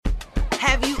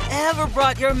Have you ever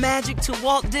brought your magic to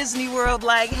Walt Disney World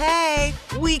like, hey,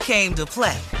 we came to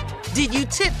play? Did you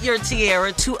tip your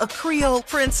tiara to a Creole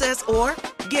princess or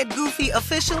get goofy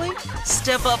officially?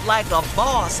 Step up like a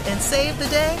boss and save the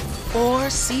day? Or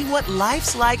see what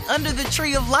life's like under the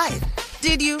tree of life?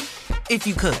 Did you? If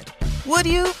you could. Would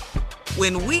you?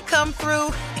 When we come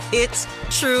through, it's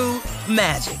true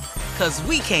magic. 'Cause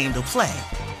we came to play.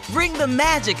 Bring the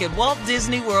magic at Walt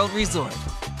Disney World Resort.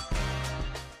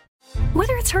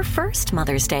 Whether it's her first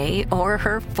Mother's Day or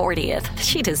her 40th,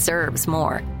 she deserves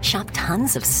more. Shop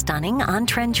tons of stunning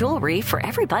on-trend jewelry for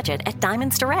every budget at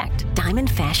Diamonds Direct. Diamond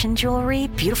fashion jewelry,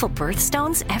 beautiful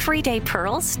birthstones, everyday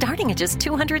pearls starting at just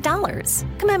 $200.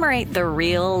 Commemorate the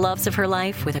real loves of her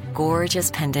life with a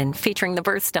gorgeous pendant featuring the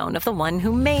birthstone of the one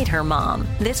who made her mom.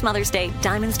 This Mother's Day,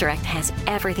 Diamonds Direct has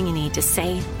everything you need to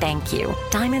say thank you.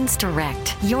 Diamonds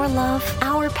Direct. Your love,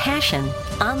 our passion.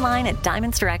 Online at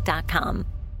diamondsdirect.com.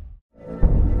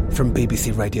 From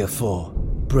BBC Radio 4,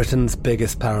 Britain's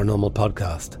biggest paranormal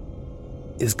podcast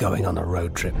is going on a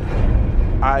road trip.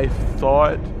 I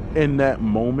thought in that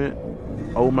moment,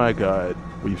 oh my God,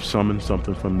 we've summoned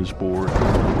something from this board.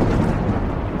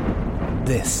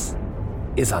 This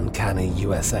is Uncanny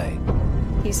USA.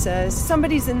 He says,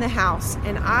 somebody's in the house,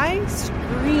 and I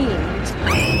screamed.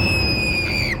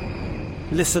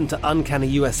 Listen to Uncanny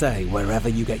USA wherever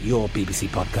you get your BBC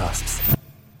podcasts,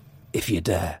 if you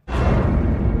dare.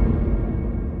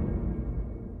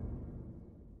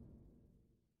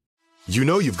 You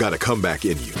know you've got a comeback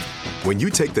in you. When you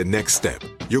take the next step,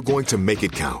 you're going to make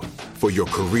it count. For your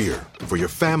career, for your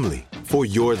family, for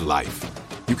your life.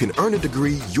 You can earn a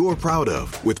degree you're proud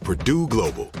of with Purdue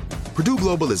Global. Purdue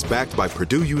Global is backed by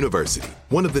Purdue University,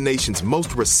 one of the nation's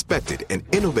most respected and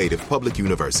innovative public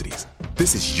universities.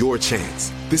 This is your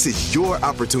chance. This is your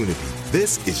opportunity.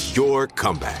 This is your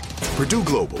comeback. Purdue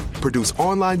Global, Purdue's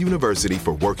online university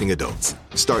for working adults.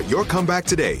 Start your comeback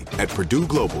today at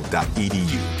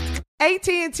purdueglobal.edu.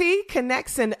 AT&T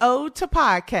connects an ode to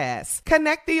podcasts.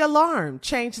 Connect the alarm.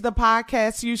 Change the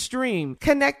podcast you stream.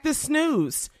 Connect the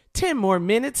snooze. 10 more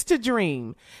minutes to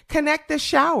dream. Connect the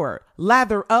shower.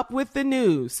 Lather up with the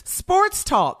news. Sports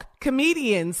talk,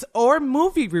 comedians, or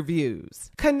movie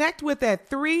reviews. Connect with that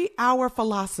 3-hour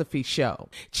philosophy show.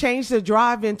 Change the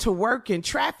drive into work in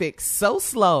traffic so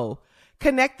slow.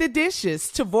 Connect the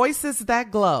dishes to voices that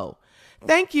glow.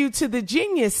 Thank you to the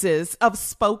geniuses of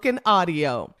spoken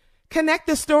audio. Connect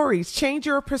the stories, change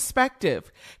your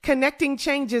perspective. Connecting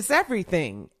changes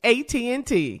everything.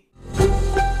 AT&T.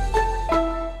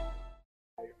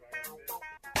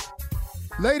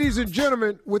 Ladies and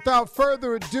gentlemen, without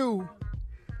further ado,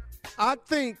 I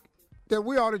think that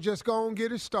we ought to just go and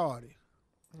get it started.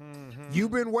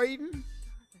 You've been waiting.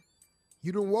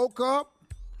 You done woke up.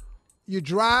 You're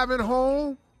driving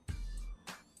home.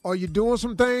 Or you're doing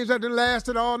some things that done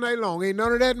lasted all night long. Ain't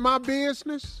none of that in my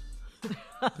business.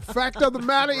 The fact of the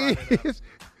matter is,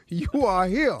 you are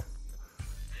here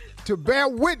to bear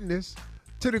witness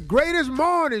to the greatest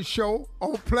morning show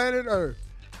on planet Earth.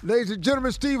 Ladies and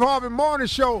gentlemen, Steve Harvey Morning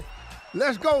Show.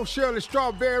 Let's go, Shirley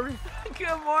Strawberry.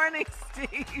 Good morning,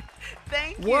 Steve.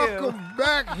 Thank you. Welcome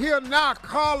back here now.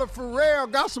 Carla Ferrell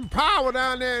got some power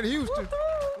down there in Houston.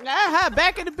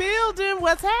 Back in the building.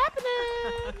 What's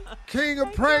happening? King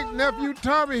of Prank, nephew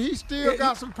Tommy, he still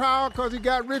got some power because he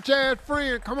got rich-ass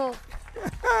friend. Come on.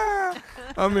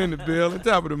 I'm in the building,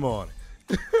 top of the morning.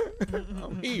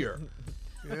 I'm here.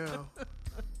 Yeah.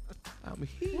 I'm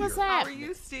here. What's happening? How are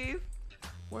you, Steve?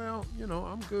 Well, you know,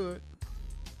 I'm good.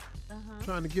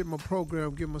 Trying to get my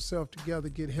program, get myself together,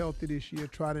 get healthy this year,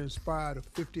 try to inspire the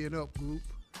 50 and up group.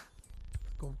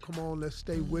 Come on, let's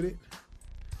stay with it.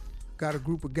 Got a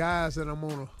group of guys that I'm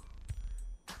on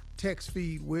a text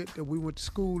feed with that we went to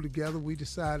school together. We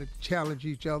decided to challenge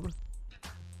each other.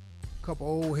 A couple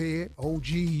old head,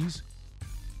 OGs.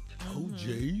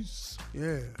 OGs?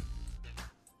 Yeah.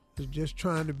 Just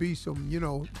trying to be some, you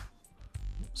know,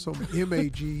 some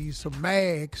MAGs, some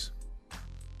MAGs.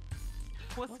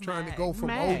 What's trying mag? to go from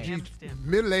mag. OG to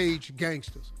middle-aged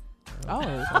gangsters. Oh.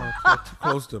 Too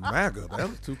close to MAGA. That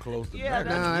was too close to MAGA.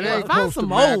 Nah, it ain't close to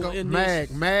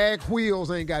MAGA. Mag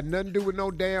wheels ain't got nothing to do with no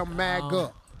damn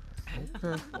MAGA.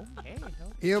 Okay.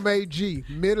 MAG,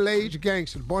 middle-aged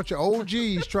gangsters. Bunch of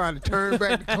OGs trying to turn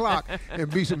back the clock and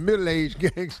be some middle-aged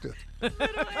gangsters.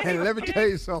 And let me tell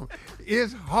you something.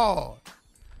 It's hard.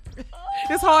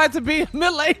 It's hard to be a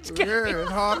middle-aged gangster. Yeah,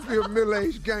 it's hard to be a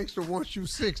middle-aged gangster once you're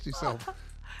 60-something.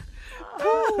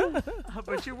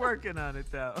 But you're working on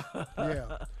it, though.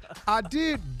 Yeah. I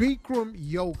did Bikram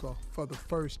yoga for the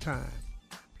first time.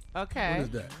 Okay.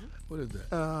 What is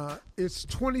that? It's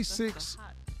 26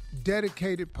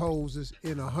 dedicated poses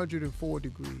in 104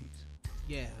 degrees.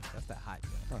 Yeah, that's that hot.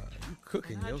 You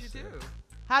cooking How'd yourself. you do?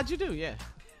 How'd you do? Yeah.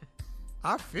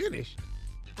 I finished.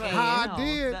 But How no, I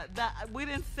did. We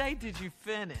didn't say, did you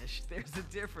finish? There's a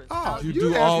difference. Oh, How you did do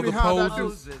asked all me the how I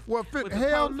poses? do. Well, With the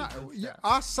hell poses no. and Yeah, stuff.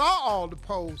 I saw all the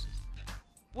poses.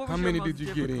 What How was many your did most you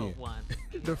get difficult in? One?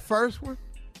 The first one.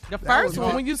 The That first was one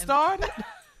hard. when you started?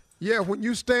 Yeah, when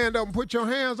you stand up and put your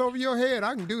hands over your head,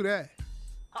 I can do that.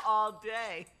 All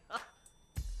day.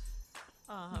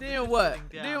 Then what?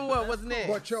 Then what was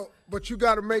next? But you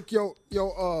got to make your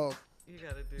You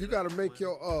gotta do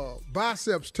your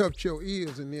biceps touch your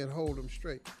ears and then hold them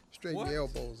straight. Straighten What? your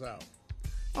elbows out.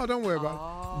 Oh, don't worry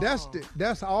about it.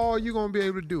 That's all you're gonna be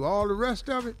able to do. All the rest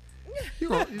of it, you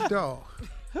dog.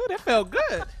 Ooh, that felt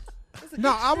good.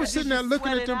 No, I was sitting there Did you looking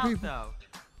sweat at it them out, people. though?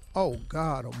 Oh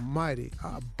God Almighty, You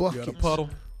got a buckets. puddle?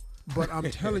 But I'm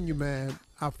telling you, man,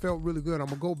 I felt really good. I'm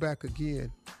gonna go back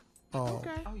again Oh,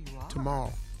 you are?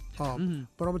 tomorrow. But I'm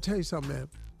gonna tell you something, man.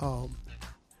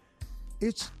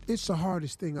 It's the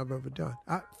hardest thing I've ever done.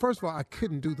 First of all, I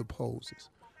couldn't do the poses.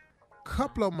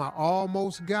 Couple of them I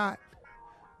almost got,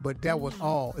 but that was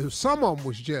all. Some of them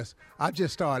was I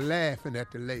just started laughing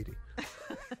at the lady.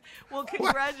 Well,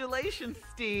 congratulations,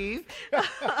 Steve.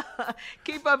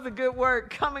 Keep up the good work.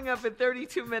 Coming up at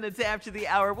 32 minutes after the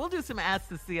hour, we'll do some Ask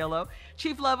the CLO.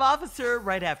 Chief Love Officer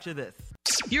right after this.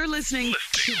 You're listening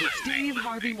to the Steve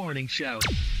Harvey Morning Show.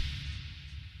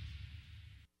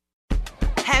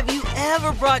 Have you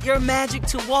ever brought your magic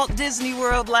to Walt Disney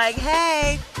World like,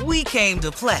 hey, we came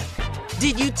to play?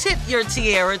 Did you tip your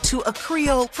tiara to a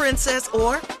Creole princess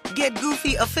or get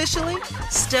goofy officially?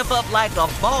 Step up like a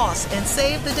boss and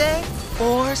save the day?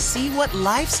 Or see what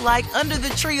life's like under the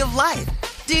tree of life?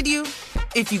 Did you?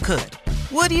 If you could.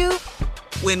 Would you?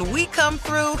 When we come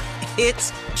through,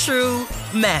 it's true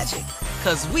magic.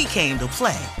 'Cause we came to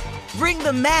play. Bring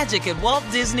the magic at Walt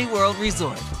Disney World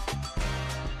Resort.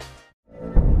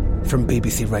 From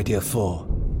BBC Radio 4,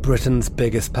 Britain's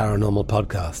biggest paranormal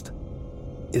podcast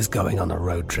is going on a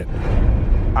road trip.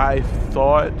 I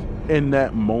thought in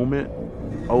that moment,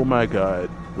 oh my God,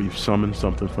 we've summoned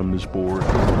something from this board.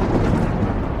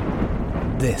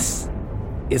 This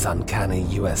is Uncanny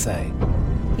USA.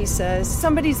 He says,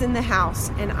 somebody's in the house,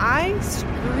 and I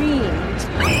screamed.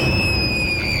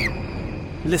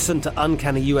 Listen to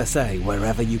Uncanny USA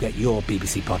wherever you get your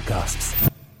BBC podcasts,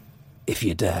 if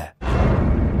you dare.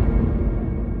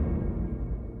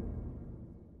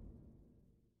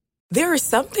 There are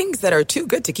some things that are too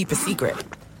good to keep a secret.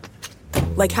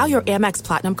 Like how your Amex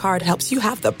Platinum card helps you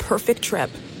have the perfect trip.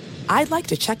 I'd like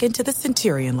to check into the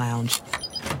Centurion Lounge.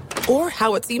 Or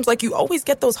how it seems like you always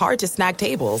get those hard-to-snag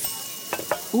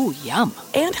tables. Ooh, yum.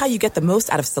 And how you get the most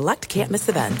out of select can't-miss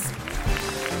events.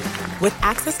 With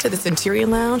access to the Centurion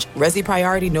Lounge, Resi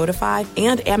Priority Notify,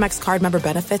 and Amex card member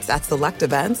benefits at select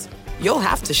events, you'll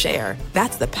have to share.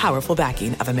 That's the powerful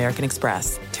backing of American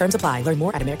Express. Terms apply. Learn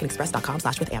more at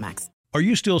americanexpress.com/withAmex. Are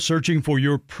you still searching for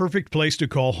your perfect place to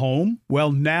call home?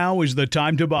 Well, now is the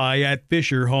time to buy at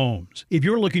Fisher Homes. If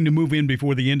you're looking to move in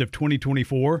before the end of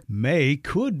 2024, May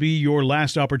could be your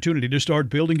last opportunity to start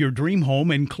building your dream home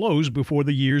and close before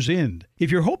the year's end.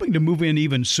 If you're hoping to move in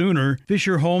even sooner,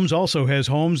 Fisher Homes also has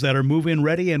homes that are move-in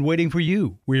ready and waiting for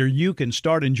you, where you can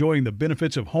start enjoying the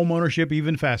benefits of homeownership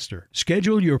even faster.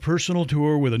 Schedule your personal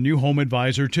tour with a new home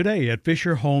advisor today at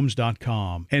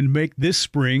FisherHomes.com and make this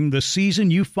spring the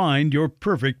season you find your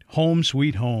perfect home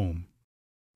sweet home.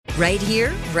 Right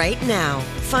here, right now.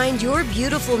 Find your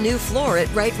beautiful new floor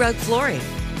at Right Rug Flooring.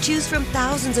 Choose from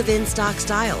thousands of in-stock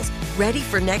styles, ready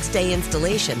for next day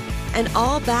installation, and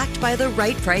all backed by the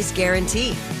right price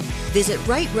guarantee. Visit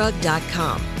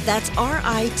rightrug.com. That's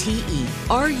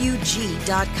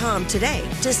RITERUG.com today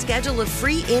to schedule a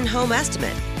free in-home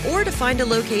estimate or to find a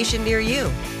location near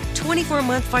you.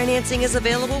 24-month financing is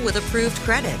available with approved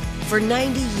credit. For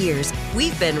 90 years,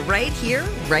 we've been right here,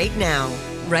 right now.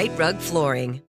 Right Rug Flooring.